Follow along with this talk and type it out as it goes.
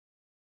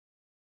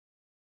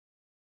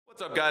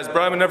What's up guys,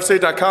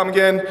 BrianWoldNeverSay.com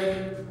again.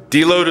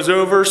 Deload is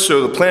over,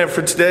 so the plan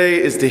for today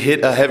is to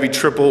hit a heavy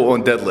triple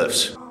on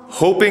deadlifts.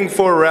 Hoping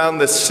for around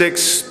the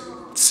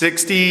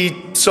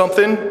 660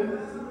 something.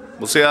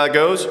 We'll see how it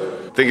goes.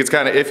 Think it's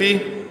kind of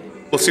iffy.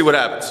 We'll see what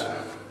happens.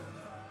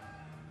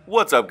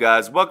 What's up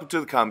guys, welcome to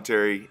the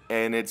commentary,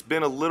 and it's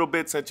been a little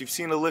bit since you've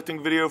seen a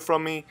lifting video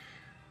from me,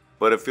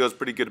 but it feels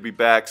pretty good to be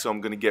back, so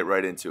I'm going to get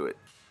right into it.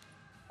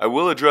 I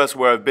will address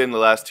where I've been the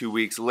last 2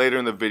 weeks later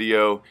in the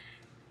video,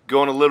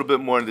 going a little bit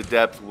more into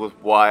depth with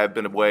why I've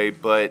been away,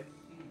 but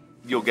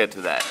you'll get to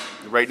that.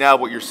 Right now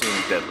what you're seeing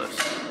is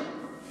deadlifts.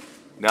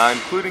 Now I'm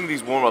including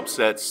these warm-up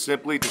sets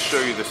simply to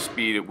show you the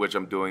speed at which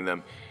I'm doing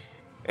them.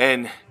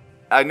 And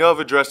I know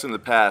I've addressed in the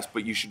past,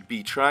 but you should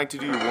be trying to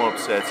do your warm-up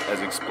sets as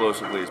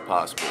explosively as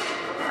possible.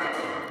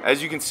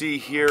 As you can see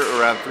here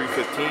around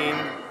 315,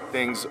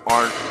 things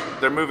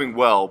they're moving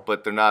well,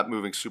 but they're not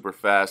moving super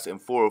fast, and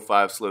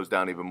 405 slows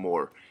down even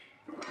more.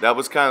 That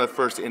was kind of the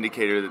first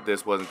indicator that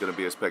this wasn't going to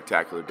be a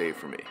spectacular day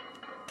for me.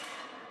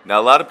 Now,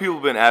 a lot of people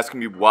have been asking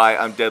me why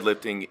I'm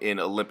deadlifting in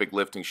Olympic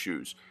lifting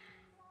shoes.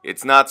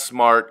 It's not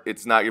smart.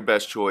 It's not your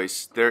best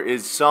choice. There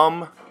is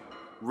some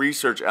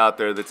research out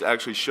there that's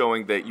actually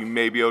showing that you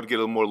may be able to get a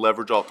little more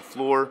leverage off the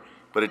floor,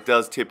 but it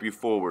does tip you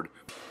forward.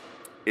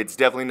 It's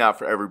definitely not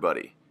for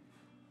everybody.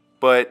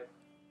 But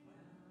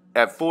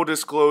at full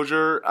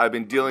disclosure, I've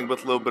been dealing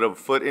with a little bit of a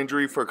foot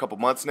injury for a couple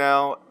months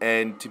now,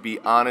 and to be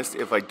honest,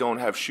 if I don't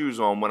have shoes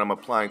on when I'm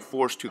applying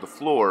force to the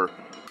floor,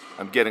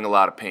 I'm getting a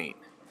lot of pain.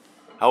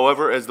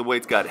 However, as the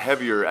weights got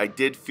heavier, I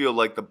did feel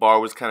like the bar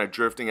was kind of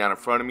drifting out in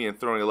front of me and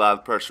throwing a lot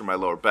of pressure on my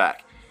lower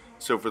back.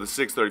 So for the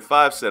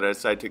 635 set, I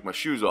decided to take my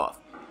shoes off.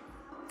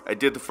 I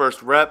did the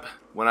first rep.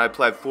 When I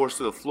applied force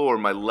to the floor,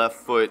 my left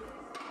foot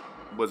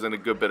was in a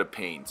good bit of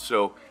pain.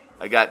 So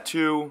I got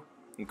 2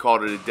 and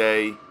called it a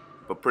day,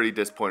 but pretty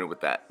disappointed with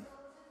that.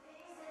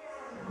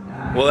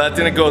 Well, that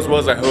didn't go as well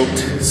as I hoped.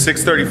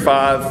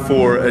 635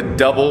 for a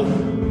double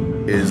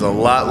is a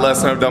lot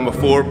less than I've done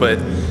before, but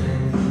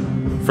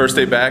first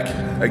day back,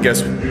 I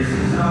guess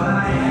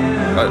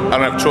I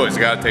don't have a choice, I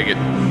gotta take it.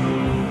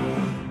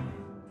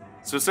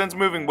 So since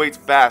moving weights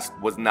fast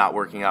was not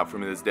working out for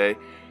me this day,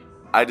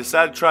 I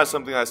decided to try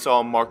something I saw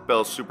on Mark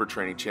Bell's Super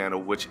Training channel,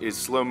 which is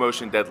slow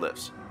motion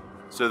deadlifts.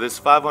 So this is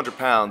 500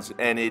 pounds,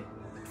 and it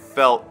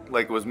felt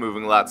like it was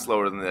moving a lot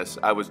slower than this.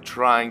 I was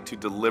trying to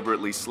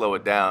deliberately slow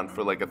it down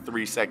for like a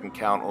 3-second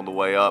count on the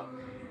way up,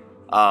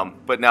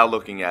 but now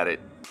looking at it,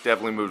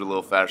 definitely moved a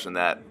little faster than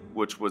that,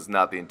 which was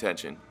not the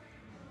intention.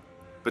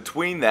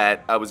 Between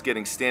that, I was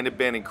getting stand-up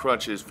banding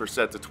crunches for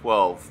sets of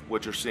 12,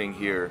 which you're seeing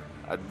here.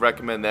 I'd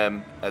recommend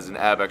them as an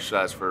ab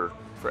exercise for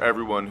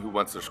everyone who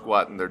wants their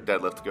squat and their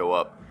deadlift to go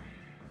up.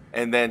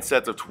 And then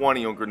sets of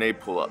 20 on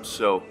grenade pull-ups.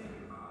 So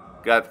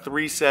got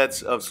 3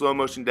 sets of slow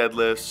motion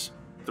deadlifts,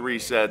 3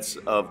 sets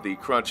of the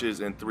crunches,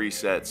 and 3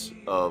 sets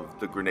of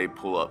the grenade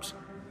pull-ups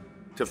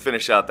to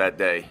finish out that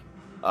day.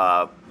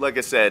 Like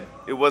I said,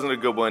 it wasn't a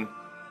good one,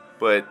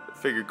 but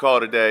figured call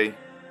it a day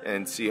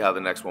and see how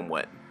the next one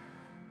went.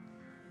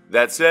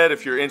 That said,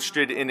 if you're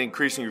interested in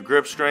increasing your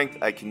grip strength,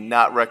 I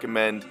cannot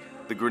recommend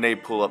the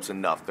grenade pull-ups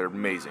enough. They're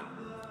amazing.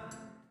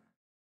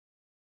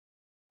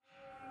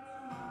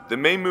 The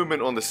main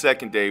movement on the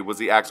second day was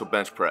the axle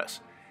bench press.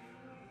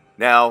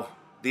 Now,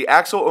 the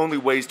axle only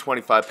weighs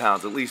 25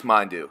 pounds, at least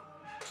mine do,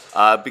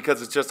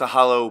 because it's just a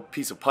hollow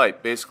piece of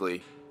pipe,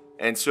 basically.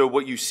 And so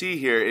what you see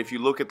here, if you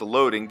look at the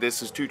loading,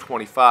 this is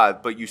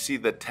 225, but you see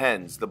the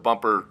 10s, the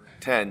bumper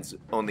 10s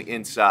on the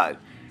inside.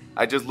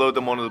 I just load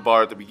them onto the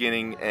bar at the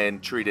beginning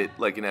and treat it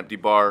like an empty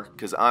bar,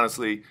 because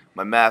honestly,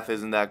 my math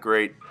isn't that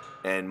great,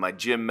 and my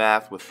gym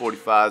math with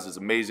 45s is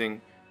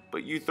amazing,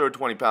 but you throw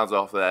 20 pounds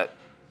off of that,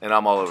 and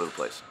I'm all over the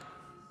place.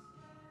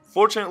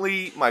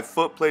 Fortunately, my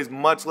foot plays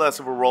much less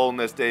of a role in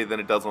this day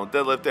than it does on a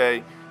deadlift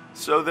day,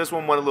 so this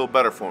one went a little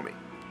better for me.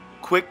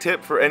 Quick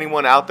tip for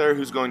anyone out there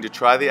who's going to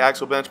try the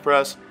axle bench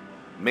press: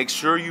 make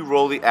sure you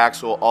roll the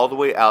axle all the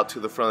way out to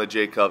the front of the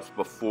J-cups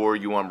before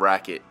you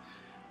unrack it.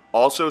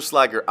 Also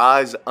slide your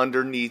eyes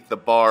underneath the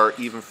bar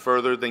even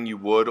further than you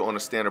would on a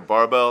standard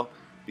barbell,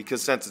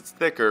 because since it's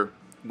thicker,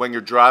 when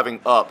you're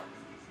driving up,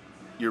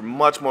 you're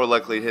much more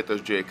likely to hit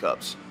those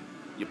J-cups.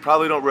 You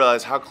probably don't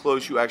realize how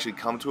close you actually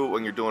come to it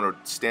when you're doing a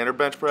standard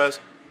bench press,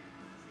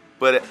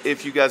 but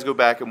if you guys go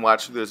back and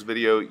watch this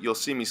video, you'll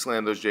see me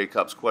slam those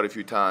J-cups quite a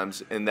few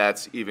times, and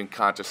that's even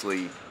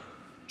consciously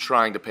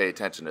trying to pay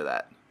attention to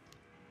that.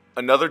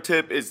 Another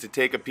tip is to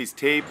take a piece of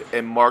tape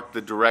and mark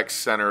the direct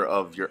center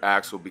of your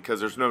axle,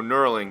 because there's no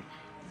knurling.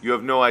 You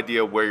have no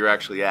idea where you're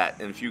actually at,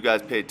 and if you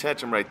guys pay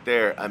attention right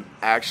there, I'm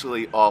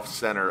actually off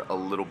center a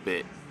little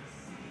bit.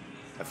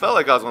 I felt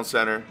like I was on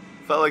center,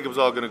 felt like it was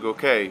all going to go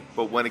okay,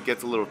 but when it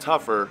gets a little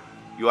tougher,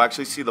 you'll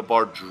actually see the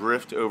bar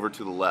drift over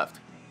to the left,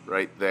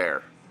 right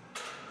there.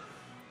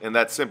 And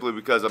that's simply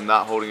because I'm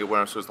not holding it where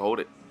I'm supposed to hold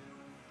it.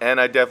 And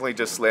I definitely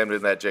just slammed it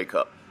in that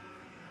J-cup.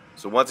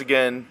 So once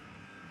again,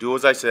 do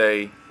as I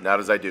say, not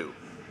as I do.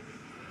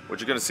 What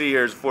you're going to see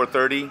here is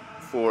 430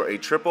 for a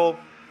triple,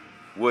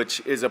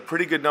 which is a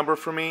pretty good number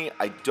for me.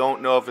 I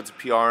don't know if it's a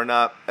PR or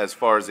not as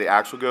far as the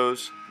axle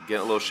goes.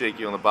 getting a little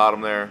shaky on the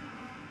bottom there.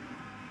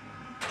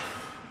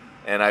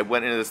 And I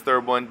went into this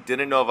third one,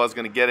 didn't know if I was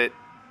going to get it.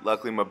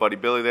 Luckily my buddy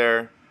Billy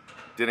there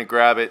didn't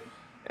grab it,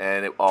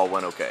 and it all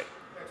went okay.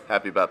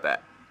 Happy about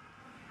that.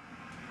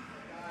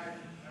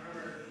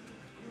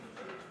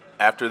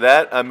 After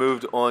that, I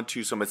moved on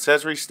to some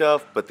accessory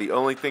stuff, but the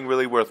only thing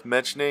really worth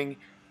mentioning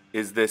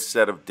is this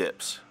set of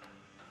dips.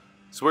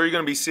 So what you're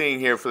going to be seeing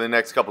here for the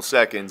next couple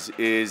seconds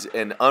is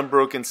an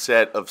unbroken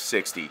set of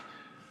 60,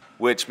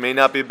 which may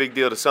not be a big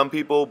deal to some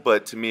people,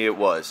 but to me it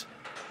was.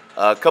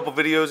 A couple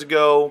videos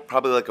ago,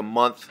 probably like a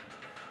month,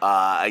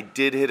 I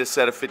did hit a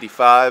set of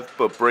 55,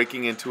 but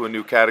breaking into a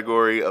new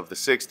category of the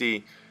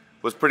 60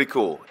 was pretty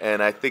cool,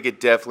 and I think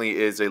it definitely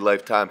is a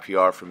lifetime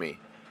PR for me.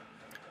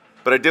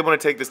 But I did want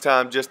to take this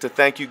time just to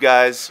thank you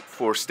guys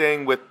for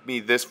staying with me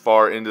this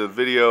far into the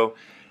video.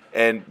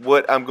 And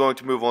what I'm going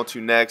to move on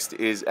to next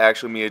is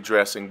actually me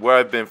addressing where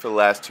I've been for the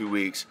last 2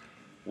 weeks,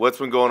 what's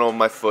been going on with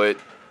my foot,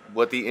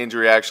 what the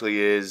injury actually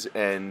is,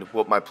 and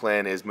what my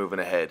plan is moving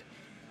ahead.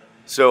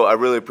 So I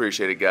really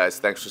appreciate it, guys.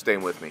 Thanks for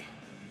staying with me.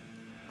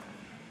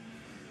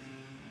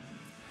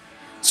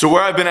 So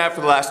where I've been at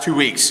for the last 2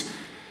 weeks.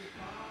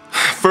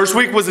 First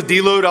week was a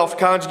deload alpha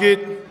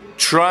conjugate,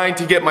 trying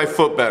to get my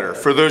foot better.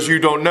 For those of you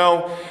who don't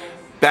know,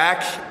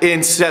 back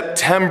in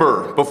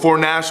September before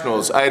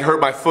Nationals, I had hurt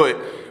my foot,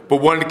 but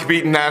wanted to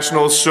compete in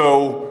Nationals,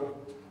 so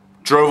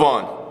drove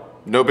on.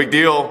 No big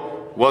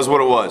deal, was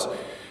what it was.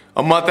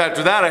 A month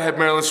after that, I had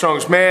Maryland's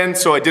Strongest Man,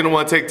 so I didn't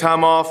want to take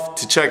time off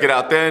to check it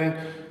out then.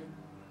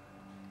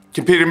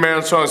 Competed in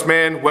Maryland's Strongest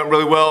Man, went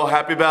really well,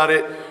 happy about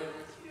it.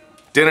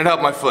 Didn't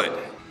help my foot,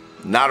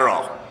 not at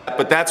all.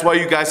 But that's why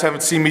you guys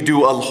haven't seen me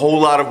do a whole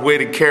lot of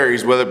weighted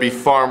carries, whether it be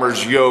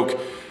farmers, yoke,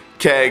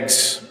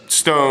 kegs,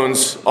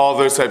 stones, all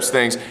those types of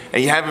things.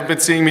 And you haven't been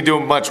seeing me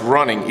doing much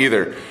running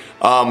either.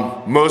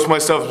 Most of my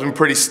stuff has been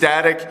pretty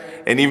static,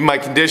 and even my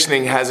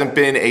conditioning hasn't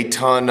been a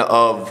ton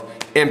of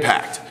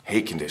impact.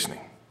 Hate conditioning,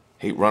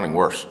 hate running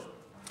worse.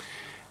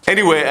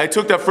 Anyway, I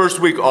took that first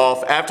week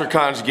off after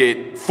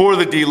conjugate for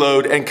the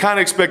deload and kind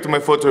of expected my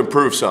foot to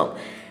improve some.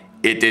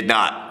 It did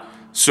not.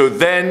 So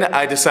then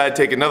I decided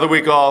to take another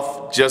week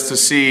off just to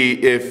see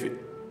if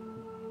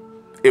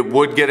it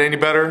would get any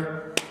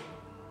better.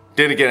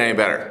 Didn't get any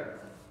better.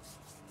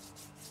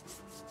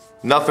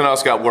 Nothing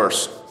else got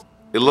worse.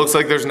 It looks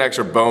like there's an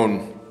extra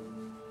bone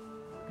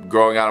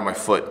growing out of my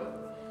foot.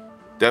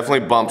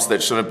 Definitely bumps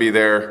that shouldn't be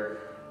there,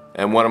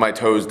 and one of my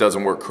toes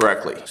doesn't work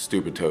correctly.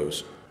 Stupid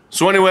toes.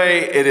 So anyway,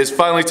 it is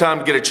finally time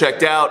to get it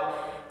checked out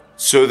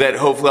so that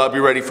hopefully I'll be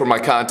ready for my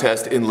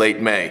contest in late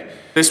May.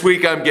 This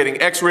week I'm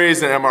getting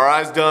x-rays and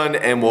MRIs done,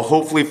 and we'll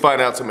hopefully find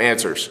out some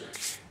answers.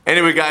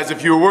 Anyway guys,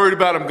 if you were worried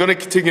about it, I'm gonna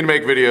continue to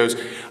make videos.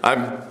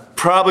 I'm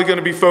probably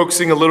gonna be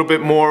focusing a little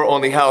bit more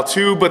on the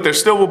how-to, but there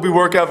still will be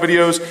workout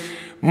videos,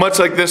 much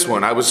like this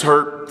one. I was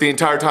hurt the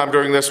entire time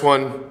during this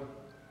one.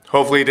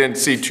 Hopefully you didn't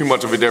see too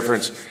much of a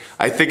difference.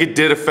 I think it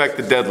did affect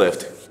the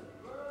deadlift.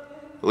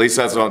 At least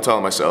that's what I'm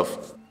telling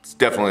myself. It's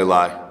definitely a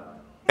lie.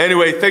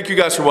 Anyway, thank you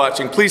guys for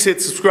watching. Please hit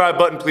the subscribe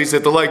button. Please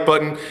hit the like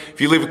button. If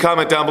you leave a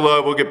comment down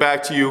below, we'll get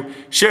back to you.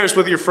 Share this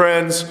with your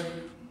friends.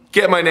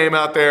 Get my name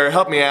out there.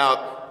 Help me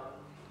out.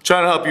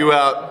 Trying to help you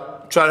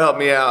out. Try to help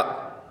me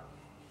out.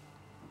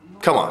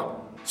 Come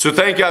on. So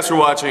thank you guys for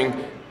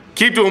watching.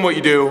 Keep doing what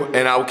you do,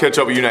 and I will catch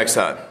up with you next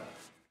time.